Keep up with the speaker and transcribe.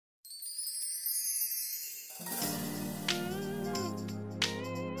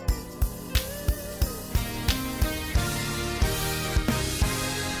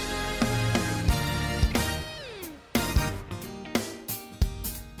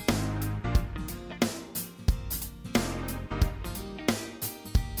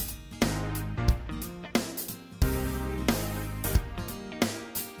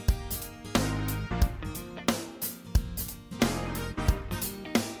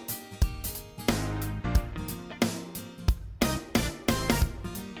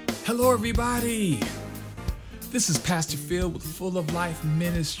Hello, everybody. This is Pastor Phil with Full of Life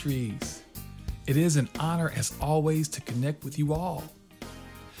Ministries. It is an honor, as always, to connect with you all.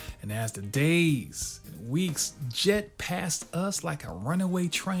 And as the days and weeks jet past us like a runaway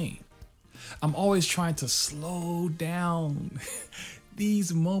train, I'm always trying to slow down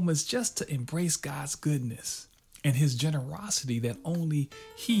these moments just to embrace God's goodness and His generosity that only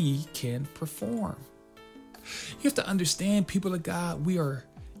He can perform. You have to understand, people of God, we are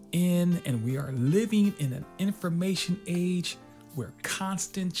living in an information age where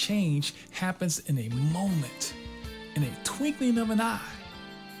constant change happens in a moment, in a twinkling of an eye.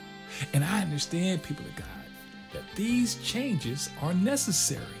 And I understand, people of God, that these changes are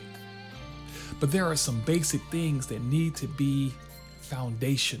necessary. But there are some basic things that need to be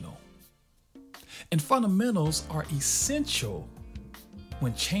foundational. And fundamentals are essential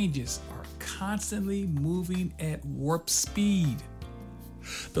when changes are constantly moving at warp speed.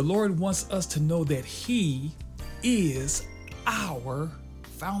 The Lord wants us to know that He is our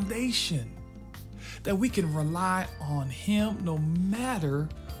foundation, that we can rely on Him no matter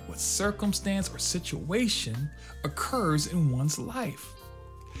what circumstance or situation occurs in one's life.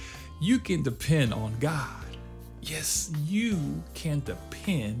 You can depend on God. Yes, you can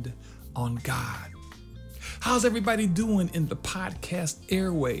depend on God. How's everybody doing in the podcast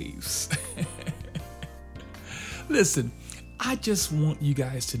airwaves? Listen, I just want you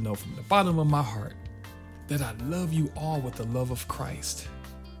guys to know from the bottom of my heart that I love you all with the love of Christ.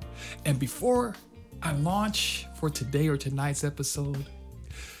 And before I launch for today or tonight's episode,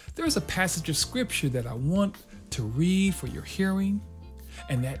 there's a passage of scripture that I want to read for your hearing,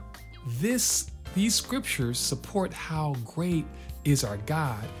 and that these scriptures support how great is our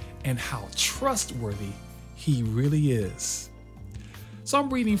God and how trustworthy He really is. So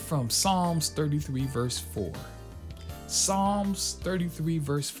I'm reading from Psalms 33 verse 4. Psalms 33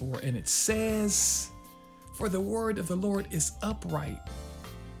 verse 4, and it says, "For the word of the Lord is upright,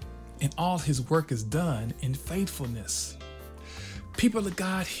 and all His work is done in faithfulness." People of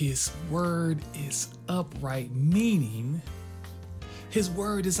God, His word is upright, meaning His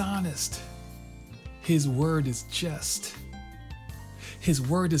word is honest. His word is just. His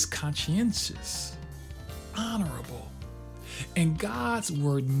word is conscientious, honorable. And God's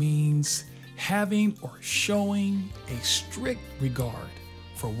word means having or showing a strict regard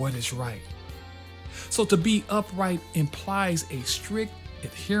for what is right. So to be upright implies a strict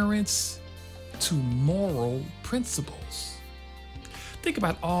adherence to moral principles. Think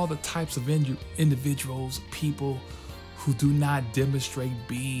about all the types of individuals, people who do not demonstrate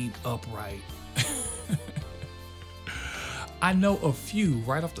being upright. I know a few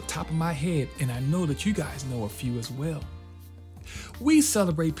right off the top of my head, and I know that you guys know a few as well. We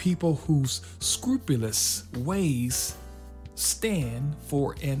celebrate people whose scrupulous ways stand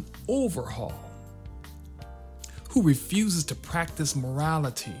for an overhaul, who refuses to practice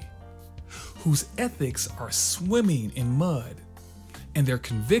morality, whose ethics are swimming in mud, and their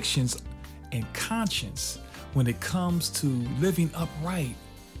convictions and conscience when it comes to living upright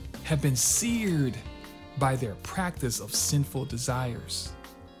have been seared by their practice of sinful desires.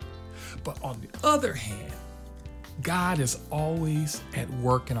 But on the other hand, God is always at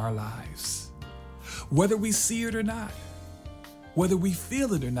work in our lives. Whether we see it or not, whether we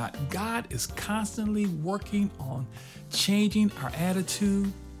feel it or not, God is constantly working on changing our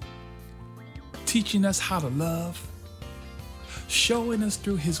attitude, teaching us how to love, showing us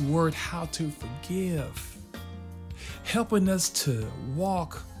through His word how to forgive, helping us to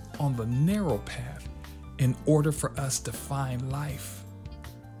walk on the narrow path in order for us to find life.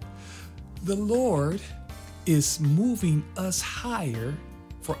 The Lord is moving us higher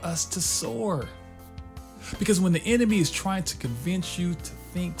for us to soar. Because when the enemy is trying to convince you to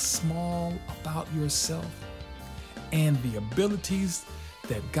think small about yourself and the abilities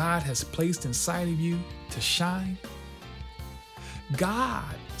that God has placed inside of you to shine,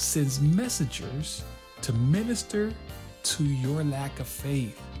 God sends messengers to minister to your lack of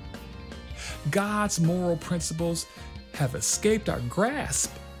faith. God's moral principles have escaped our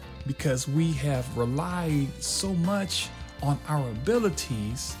grasp because we have relied so much on our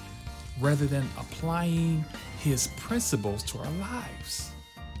abilities rather than applying His principles to our lives.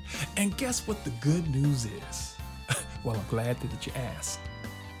 And guess what the good news is? Well, I'm glad that you asked.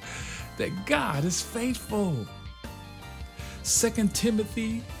 That God is faithful. 2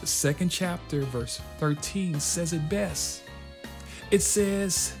 Timothy, the 2nd chapter, verse 13 says it best. It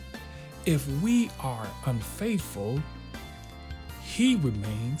says, "If we are unfaithful, He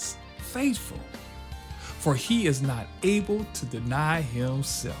remains faithful, for He is not able to deny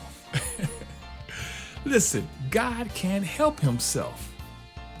Himself." Listen, God can't help Himself.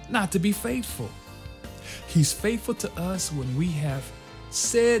 not to be faithful. He's faithful to us when we have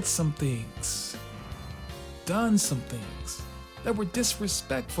said some things, done some things that were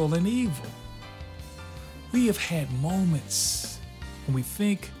disrespectful and evil. We have had moments when we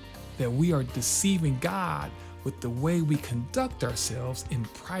think that we are deceiving God with the way we conduct ourselves in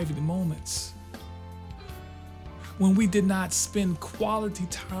private moments. When we did not spend quality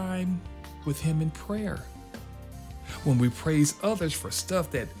time with Him in prayer. When we praise others for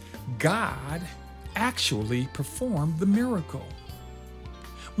stuff that God actually performed the miracle.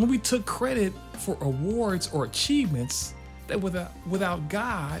 When we took credit for awards or achievements that without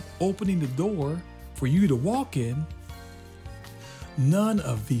God opening the door for you to walk in, none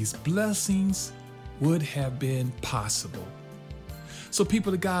of these blessings would have been possible. So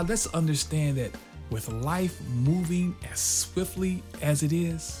people of God, let's understand that with life moving as swiftly as it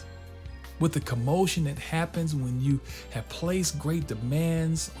is, with the commotion that happens when you have placed great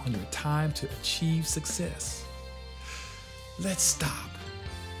demands on your time to achieve success, let's stop.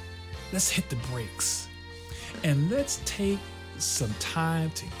 Let's hit the brakes. And let's take some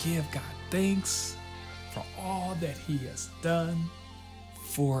time to give God thanks for all that He has done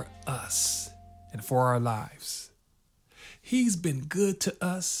for us and for our lives. He's been good to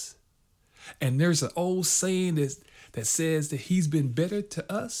us. And there's an old saying that says that He's been better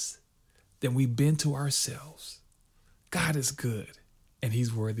to us than we've been to ourselves. God is good, and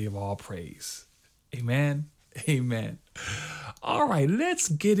He's worthy of all praise. Amen. Amen. All right, let's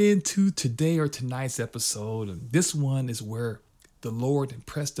get into today or tonight's episode. And this one is where the Lord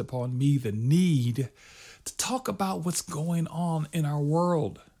impressed upon me the need to talk about what's going on in our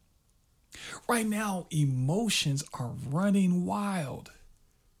world. Right now, emotions are running wild.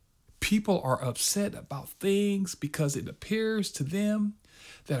 People are upset about things because it appears to them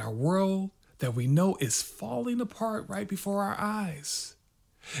that our world that we know is falling apart right before our eyes.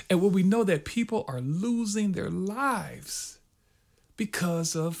 And when we know that people are losing their lives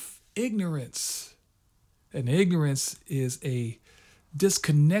because of ignorance. And ignorance is a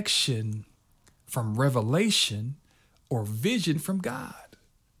disconnection from revelation or vision from God.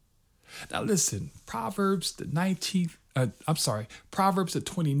 Now listen, Proverbs the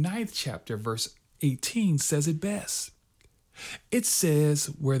 29th chapter, verse 18 says it best. It says,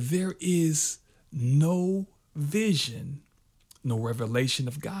 where there is no vision, no revelation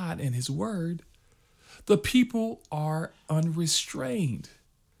of God and His word, the people are unrestrained.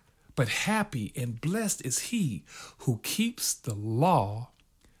 But happy and blessed is he who keeps the law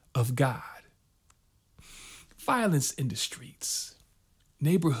of God. Violence in the streets.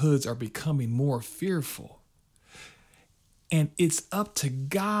 Neighborhoods are becoming more fearful. And it's up to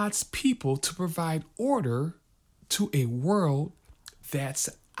God's people to provide order to a world that's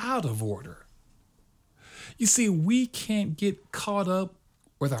out of order. You see, we can't get caught up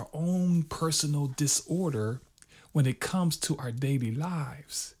with our own personal disorder when it comes to our daily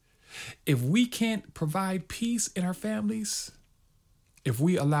lives. If we can't provide peace in our families, if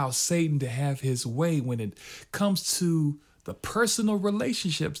we allow Satan to have his way when it comes to the personal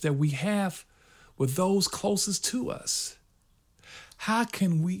relationships that we have with those closest to us, how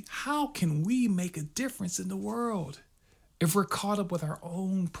can we make a difference in the world if we're caught up with our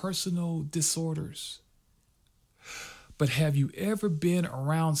own personal disorders? But have you ever been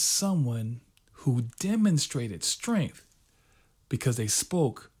around someone who demonstrated strength because they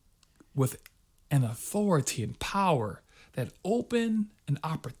spoke with an authority and power that opened an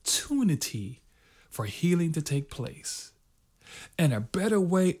opportunity for healing to take place, and a better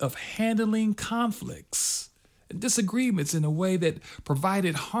way of handling conflicts and disagreements in a way that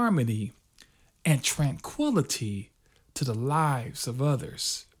provided harmony and tranquility to the lives of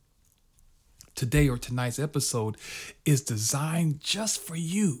others? Today or tonight's episode is designed just for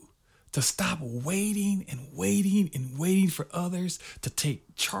you to stop waiting for others to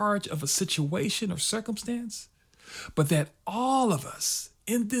take charge of a situation or circumstance, but that all of us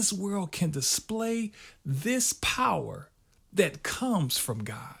in this world can display this power that comes from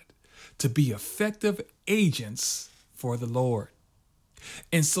God to be effective agents for the Lord.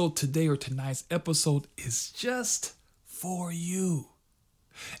 And so today or tonight's episode is just for you.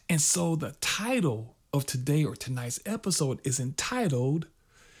 And so the title of today or tonight's episode is entitled,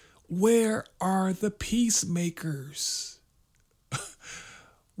 Where Are the Peacemakers?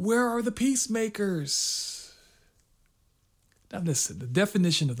 Where are the peacemakers? Now listen, the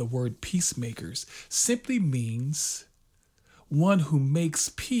definition of the word peacemakers simply means one who makes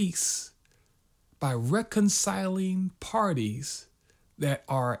peace by reconciling parties that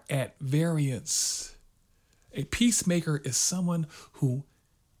are at variance. A peacemaker is someone who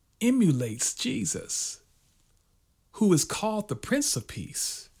emulates Jesus, who is called the Prince of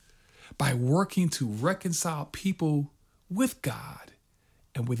Peace, by working to reconcile people with God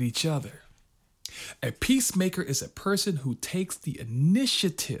and with each other. A peacemaker is a person who takes the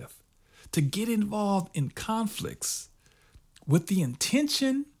initiative to get involved in conflicts with the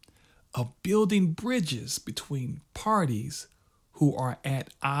intention of building bridges between parties who are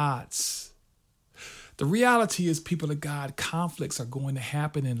at odds. The reality is, people of God, conflicts are going to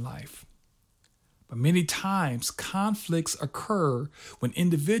happen in life. But many times, conflicts occur when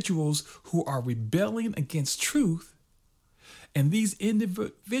individuals who are rebelling against truth, and these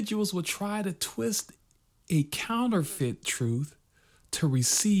individuals will try to twist a counterfeit truth to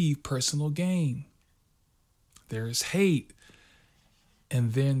receive personal gain. There is hate,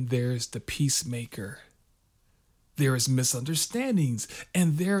 and then there's the peacemaker. There is misunderstandings,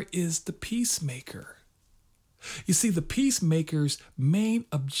 and there is the peacemaker. You see, the peacemaker's main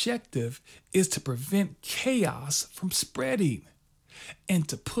objective is to prevent chaos from spreading and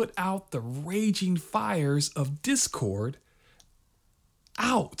to put out the raging fires of discord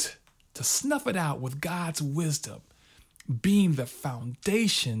out, to snuff it out with God's wisdom being the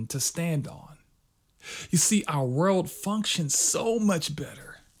foundation to stand on. You see, our world functions so much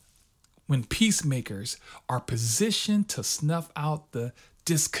better when peacemakers are positioned to snuff out the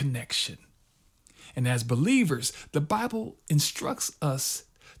disconnection. And as believers, the Bible instructs us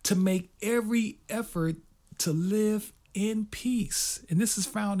to make every effort to live in peace. And this is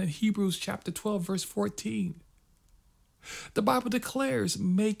found in Hebrews chapter 12, verse 14. The Bible declares,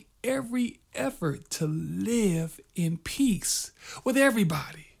 make every effort to live in peace with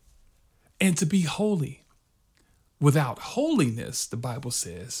everybody and to be holy. Without holiness, the Bible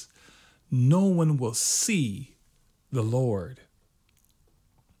says, no one will see the Lord.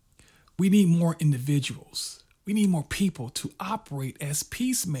 We need more individuals. We need more people to operate as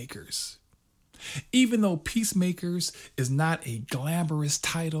peacemakers. Even though peacemakers is not a glamorous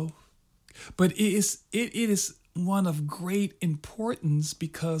title, but it is one of great importance,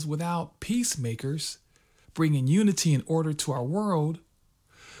 because without peacemakers bringing unity and order to our world,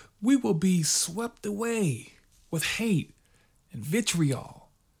 we will be swept away with hate and vitriol,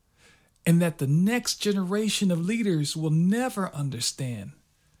 and that the next generation of leaders will never understand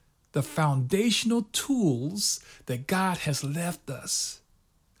the foundational tools that God has left us.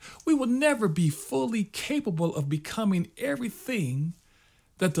 We will never be fully capable of becoming everything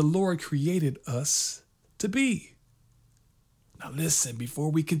that the Lord created us to be. Now listen,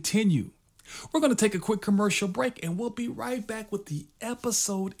 before we continue, we're going to take a quick commercial break, and we'll be right back with the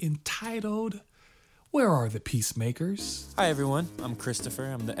episode entitled, Where Are the Peacemakers? Hi everyone, I'm Christopher.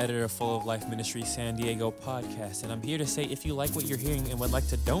 I'm the editor of Full of Life Ministry San Diego podcast, and I'm here to say if you like what you're hearing and would like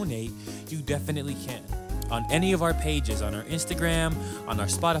to donate, you definitely can. On any of our pages, on our Instagram, on our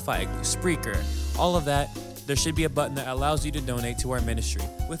Spotify, Spreaker, all of that, there should be a button that allows you to donate to our ministry.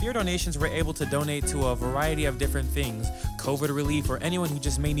 With your donations, we're able to donate to a variety of different things, COVID relief, or anyone who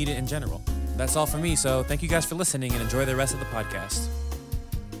just may need it in general. That's all for me, so thank you guys for listening and enjoy the rest of the podcast.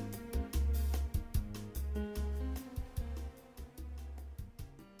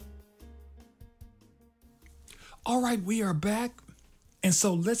 All right, we are back. And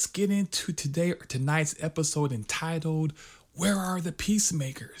so let's get into tonight's episode entitled, Where Are the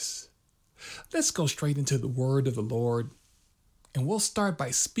Peacemakers? Let's go straight into the word of the Lord. And we'll start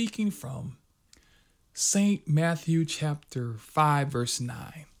by speaking from St. Matthew chapter 5, verse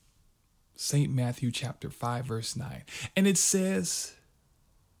 9. St. Matthew chapter 5, verse 9. And it says,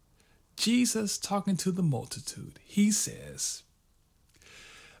 Jesus talking to the multitude, he says,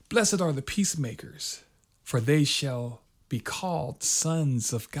 Blessed are the peacemakers, for they shall be called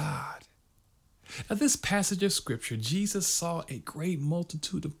sons of God. Now, this passage of scripture, Jesus saw a great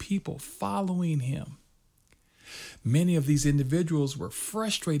multitude of people following him. Many of these individuals were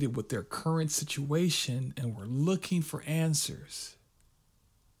frustrated with their current situation and were looking for answers.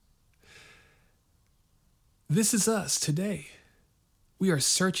 This is us today. We are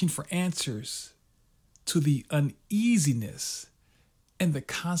searching for answers to the uneasiness and the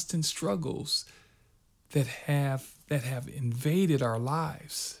constant struggles that have invaded our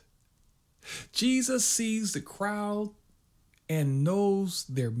lives. Jesus sees the crowd and knows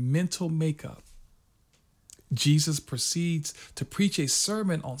their mental makeup. Jesus proceeds to preach a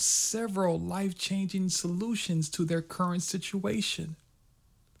sermon on several life-changing solutions to their current situation.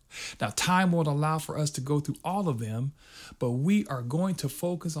 Now, time won't allow for us to go through all of them, but we are going to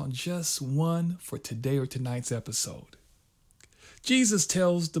focus on just one for today or tonight's episode. Jesus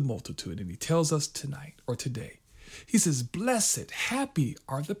tells the multitude, and he tells us tonight or today, he says, Blessed, happy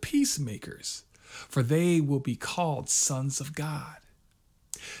are the peacemakers, for they will be called sons of God.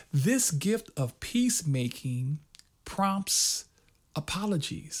 This gift of peacemaking prompts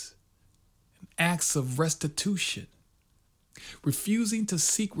apologies, acts of restitution, refusing to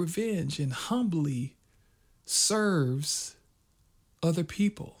seek revenge, and humbly serves other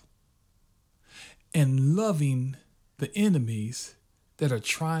people, and loving the enemies that are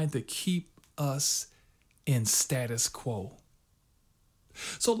trying to keep us in status quo.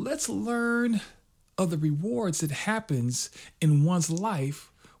 So let's learn of the rewards that happens in one's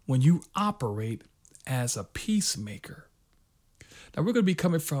life when you operate as a peacemaker. Now we're going to be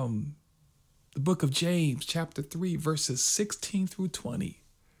coming from the book of James, chapter 3, verses 16 through 20.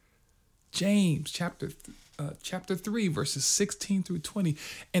 James, chapter 3, verses 16 through 20.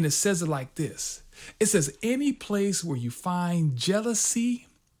 And it says it like this. It says, any place where you find jealousy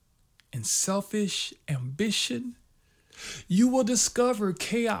and selfish ambition, you will discover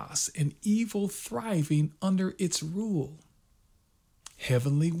chaos and evil thriving under its rule.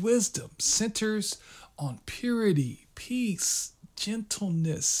 Heavenly wisdom centers on purity, peace,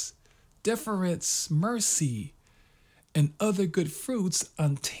 gentleness, deference, mercy, and other good fruits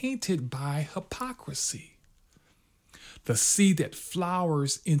untainted by hypocrisy. The seed that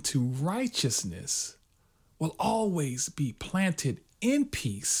flowers into righteousness will always be planted in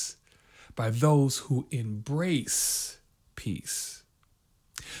peace by those who embrace peace.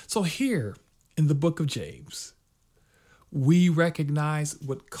 So here in the book of James, we recognize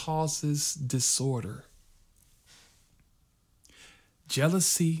what causes disorder: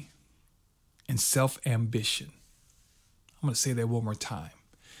 jealousy and self-ambition. I'm going to say that one more time.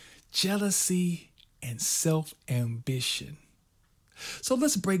 Jealousy and self-ambition. So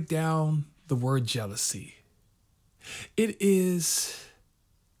let's break down the word jealousy. It is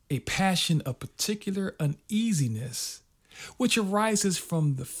a passion of particular uneasiness, which arises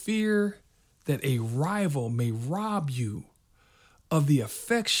from the fear that a rival may rob you of the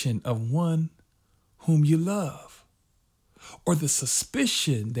affection of one whom you love, or the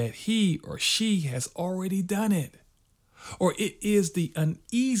suspicion that he or she has already done it. Or it is the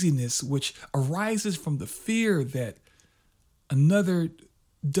uneasiness which arises from the fear that another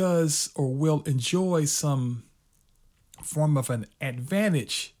does or will enjoy some form of an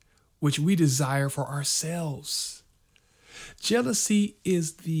advantage which we desire for ourselves. Jealousy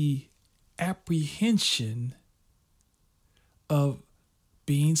is the apprehension of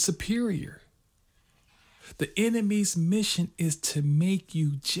being superior. The enemy's mission is to make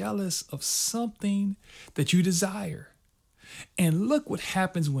you jealous of something that you desire. And look what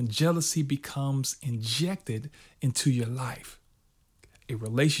happens when jealousy becomes injected into your life. A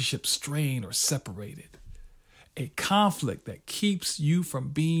relationship strained or separated. A conflict that keeps you from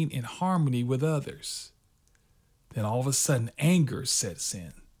being in harmony with others. Then all of a sudden anger sets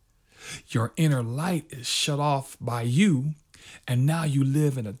in. Your inner light is shut off by you, and now you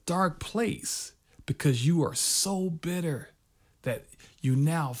live in a dark place because you are so bitter that you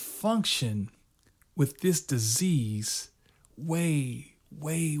now function with this disease way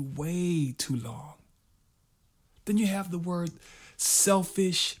too long. Then you have the word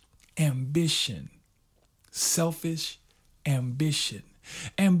selfish ambition. Selfish ambition.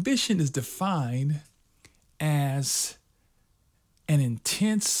 Ambition is defined as an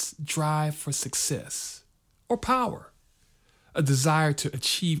intense drive for success or power, a desire to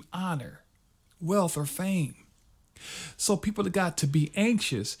achieve honor, wealth, or fame. So people that got to be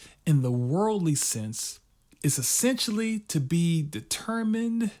anxious in the worldly sense is essentially to be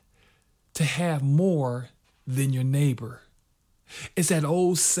determined to have more than your neighbor. It's that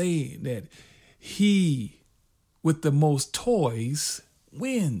old saying that he with the most toys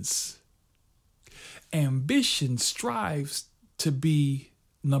wins. Ambition strives to be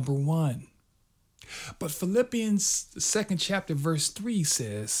number one. But Philippians, the 2nd chapter, verse 3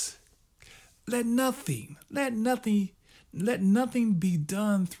 says, let nothing be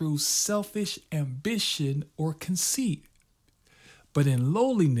done through selfish ambition or conceit, but in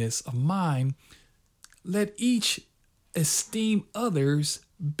lowliness of mind, let each esteem others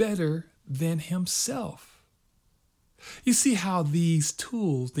better than himself. You see how these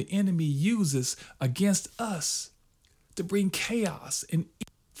tools the enemy uses against us to bring chaos and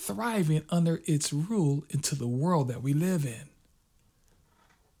thriving under its rule into the world that we live in.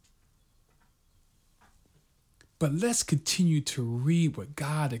 But let's continue to read what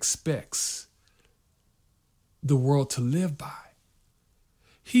God expects the world to live by.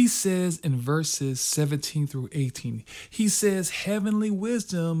 He says in verses 17 through 18, he says, heavenly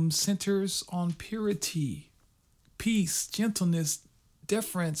wisdom centers on purity, peace, gentleness,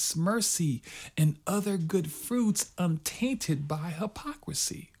 deference, mercy, and other good fruits untainted by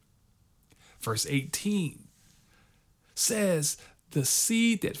hypocrisy. Verse 18 says, the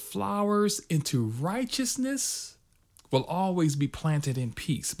seed that flowers into righteousness will always be planted in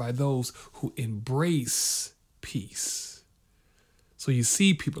peace by those who embrace peace. So you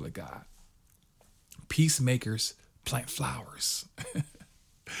see, people of God, peacemakers plant flowers.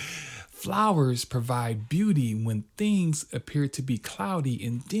 Flowers provide beauty when things appear to be cloudy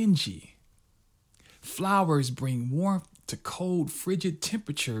and dingy. Flowers bring warmth to cold, frigid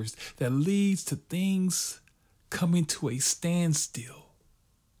temperatures that leads to things coming to a standstill.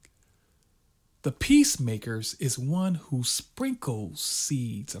 The peacemakers is one who sprinkles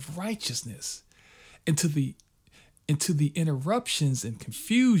seeds of righteousness into the interruptions and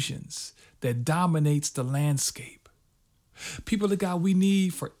confusions that dominates the landscape. People of God, we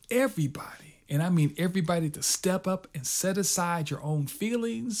need for everybody, and I mean everybody, to step up and set aside your own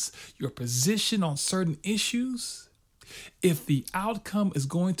feelings, your position on certain issues, if the outcome is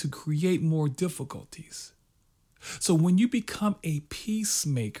going to create more difficulties. So when you become a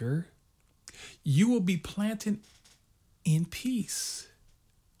peacemaker, you will be planted in peace.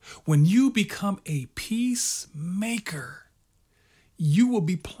 When you become a peacemaker, you will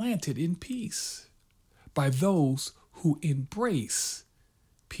be planted in peace by those who embrace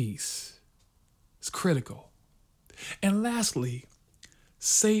peace. It's critical. And lastly,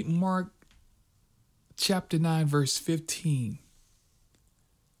 St. Mark chapter 9, verse 15.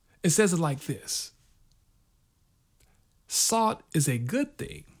 It says it like this: salt is a good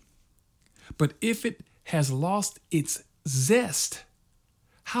thing, but if it has lost its zest,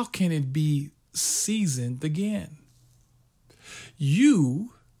 how can it be seasoned again?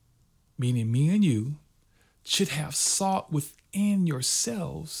 You, meaning me and you, should have salt within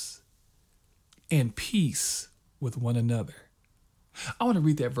yourselves and peace with one another. I want to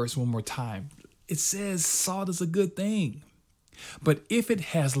read that verse one more time. It says salt is a good thing, but if it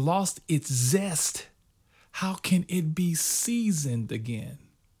has lost its zest, how can it be seasoned again?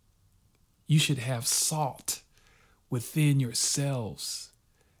 You should have salt within yourselves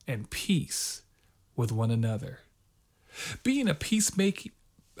and peace with one another. Being a peacemaker,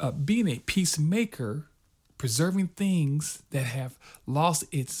 preserving things that have lost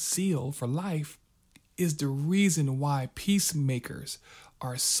its zeal for life, is the reason why peacemakers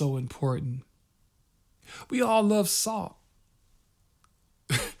are so important. We all love salt.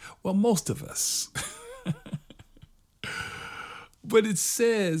 Well, most of us. But it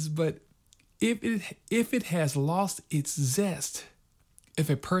says, but if it has lost its zest, if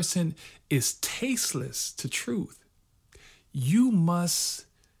a person is tasteless to truth, you must,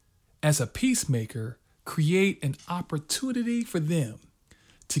 as a peacemaker, create an opportunity for them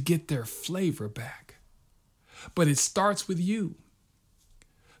to get their flavor back. But it starts with you.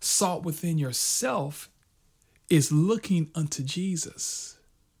 Salt within yourself is looking unto Jesus,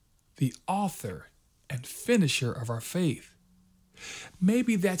 the author and finisher of our faith.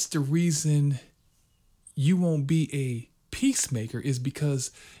 Maybe that's the reason you won't be a peacemaker, is because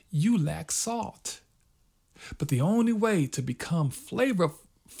you lack salt. But the only way to become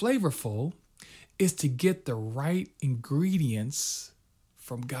flavorful is to get the right ingredients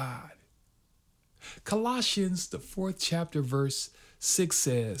from God. Colossians, the 4th chapter, verse 6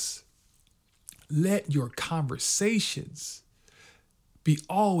 says, let your conversations be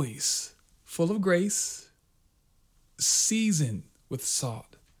always full of grace, seasoned with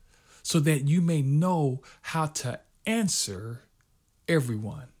salt, so that you may know how to answer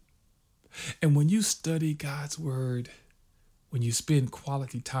everyone. And when you study God's word, when you spend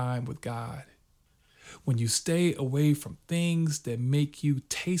quality time with God, when you stay away from things that make you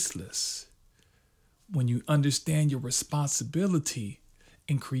tasteless, when you understand your responsibility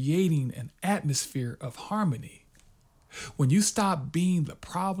in creating an atmosphere of harmony, when you stop being the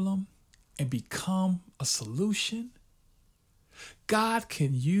problem and become a solution, God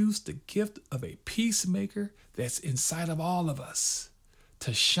can use the gift of a peacemaker that's inside of all of us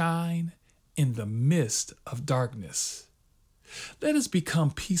to shine in the midst of darkness. Let us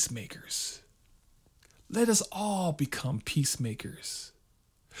become peacemakers. Let us all become peacemakers.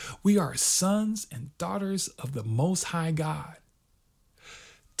 We are sons and daughters of the Most High God.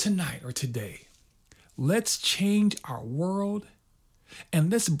 Tonight or today, let's change our world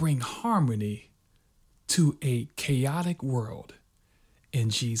and let's bring harmony to a chaotic world in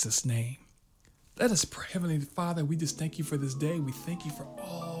Jesus' name. Let us pray. Heavenly Father, we just thank you for this day. We thank you for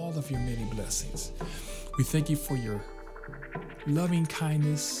all of your many blessings. We thank you for your loving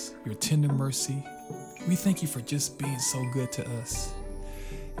kindness, your tender mercy. We thank you for just being so good to us.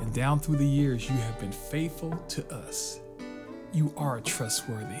 And down through the years, you have been faithful to us. You are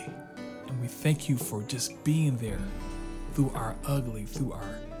trustworthy. And we thank you for just being there through our ugly, through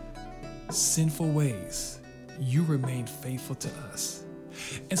our sinful ways. You remain faithful to us.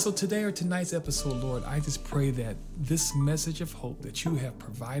 And so today or tonight's episode, Lord, I just pray that this message of hope that you have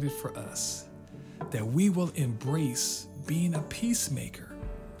provided for us, that we will embrace being a peacemaker,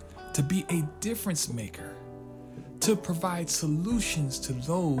 to be a difference maker, to provide solutions to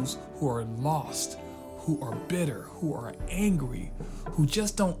those who are lost, who are bitter, who are angry, who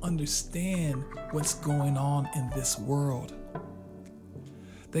just don't understand what's going on in this world.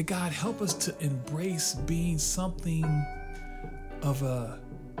 That God, help us to embrace being something of a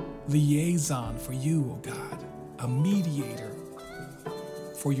liaison for you, oh God, a mediator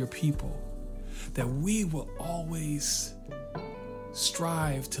for your people, that we will always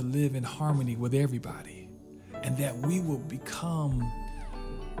strive to live in harmony with everybody, and that we will become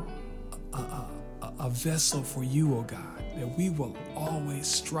a vessel for you, oh God, that we will always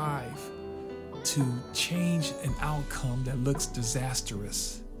strive to change an outcome that looks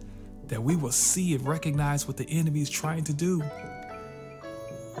disastrous, that we will see and recognize what the enemy is trying to do.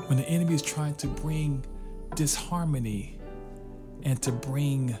 When the enemy is trying to bring disharmony and to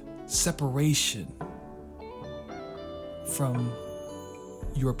bring separation from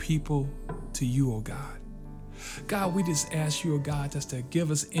your people to you, oh God. God, we just ask you, oh God, just to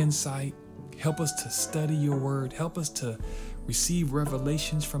give us insight, help us to study your word, help us to receive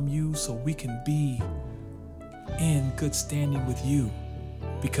revelations from you so we can be in good standing with you,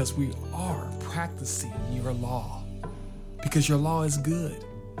 because we are practicing your law, because your law is good.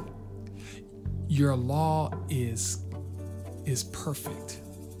 Your law is perfect.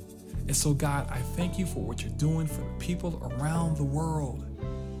 And so, God, I thank you for what you're doing for the people around the world.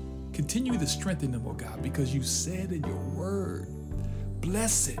 Continue to strengthen them, oh God, because you said in your word,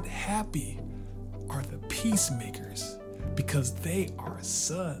 blessed, happy are the peacemakers, because they are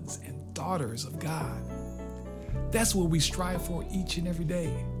sons and daughters of God. That's what we strive for each and every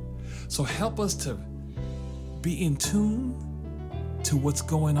day. So help us to be in tune to what's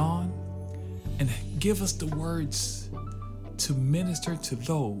going on, and give us the words to minister to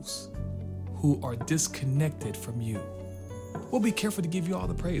those who are disconnected from you. We'll be careful to give you all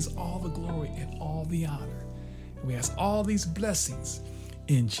the praise, all the glory, and all the honor. And we ask all these blessings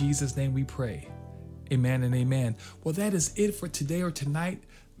in Jesus' name we pray. Amen and amen. Well, that is it for today or tonight.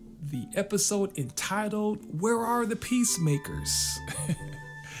 The episode entitled, Where Are the Peacemakers?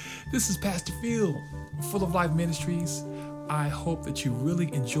 This is Pastor Phil, Full of Life Ministries. I hope that you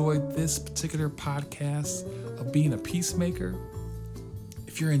really enjoyed this particular podcast of being a peacemaker.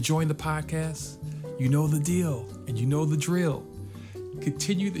 If you're enjoying the podcast, you know the deal and you know the drill.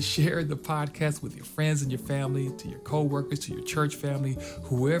 Continue to share the podcast with your friends and your family, to your co-workers, to your church family,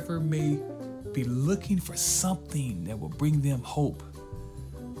 whoever may be looking for something that will bring them hope.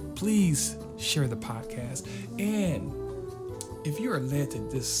 Please share the podcast. And if you are led to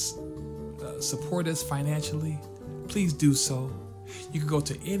this, support us financially, please do so. You can go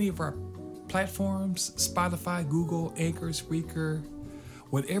to any of our platforms, Spotify, Google, Anchor, Spreaker,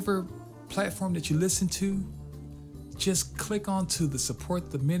 whatever platform that you listen to. Just click onto the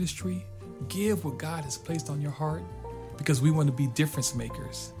support the ministry. Give what God has placed on your heart, because we want to be difference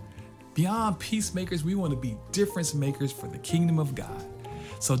makers. Beyond peacemakers, we want to be difference makers for the kingdom of God.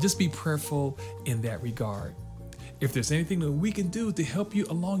 So just be prayerful in that regard. If there's anything that we can do to help you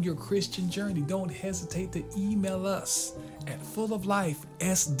along your Christian journey, don't hesitate to email us at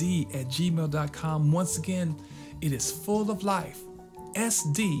fulloflifesd@gmail.com. Once again, it is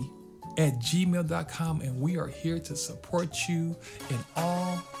fulloflifesd@gmail.com, and we are here to support you in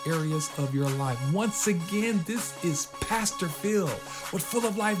all areas of your life. Once again, this is Pastor Phil with Full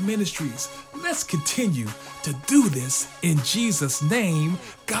of Life Ministries. Let's continue to do this in Jesus' name.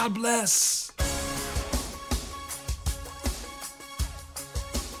 God bless.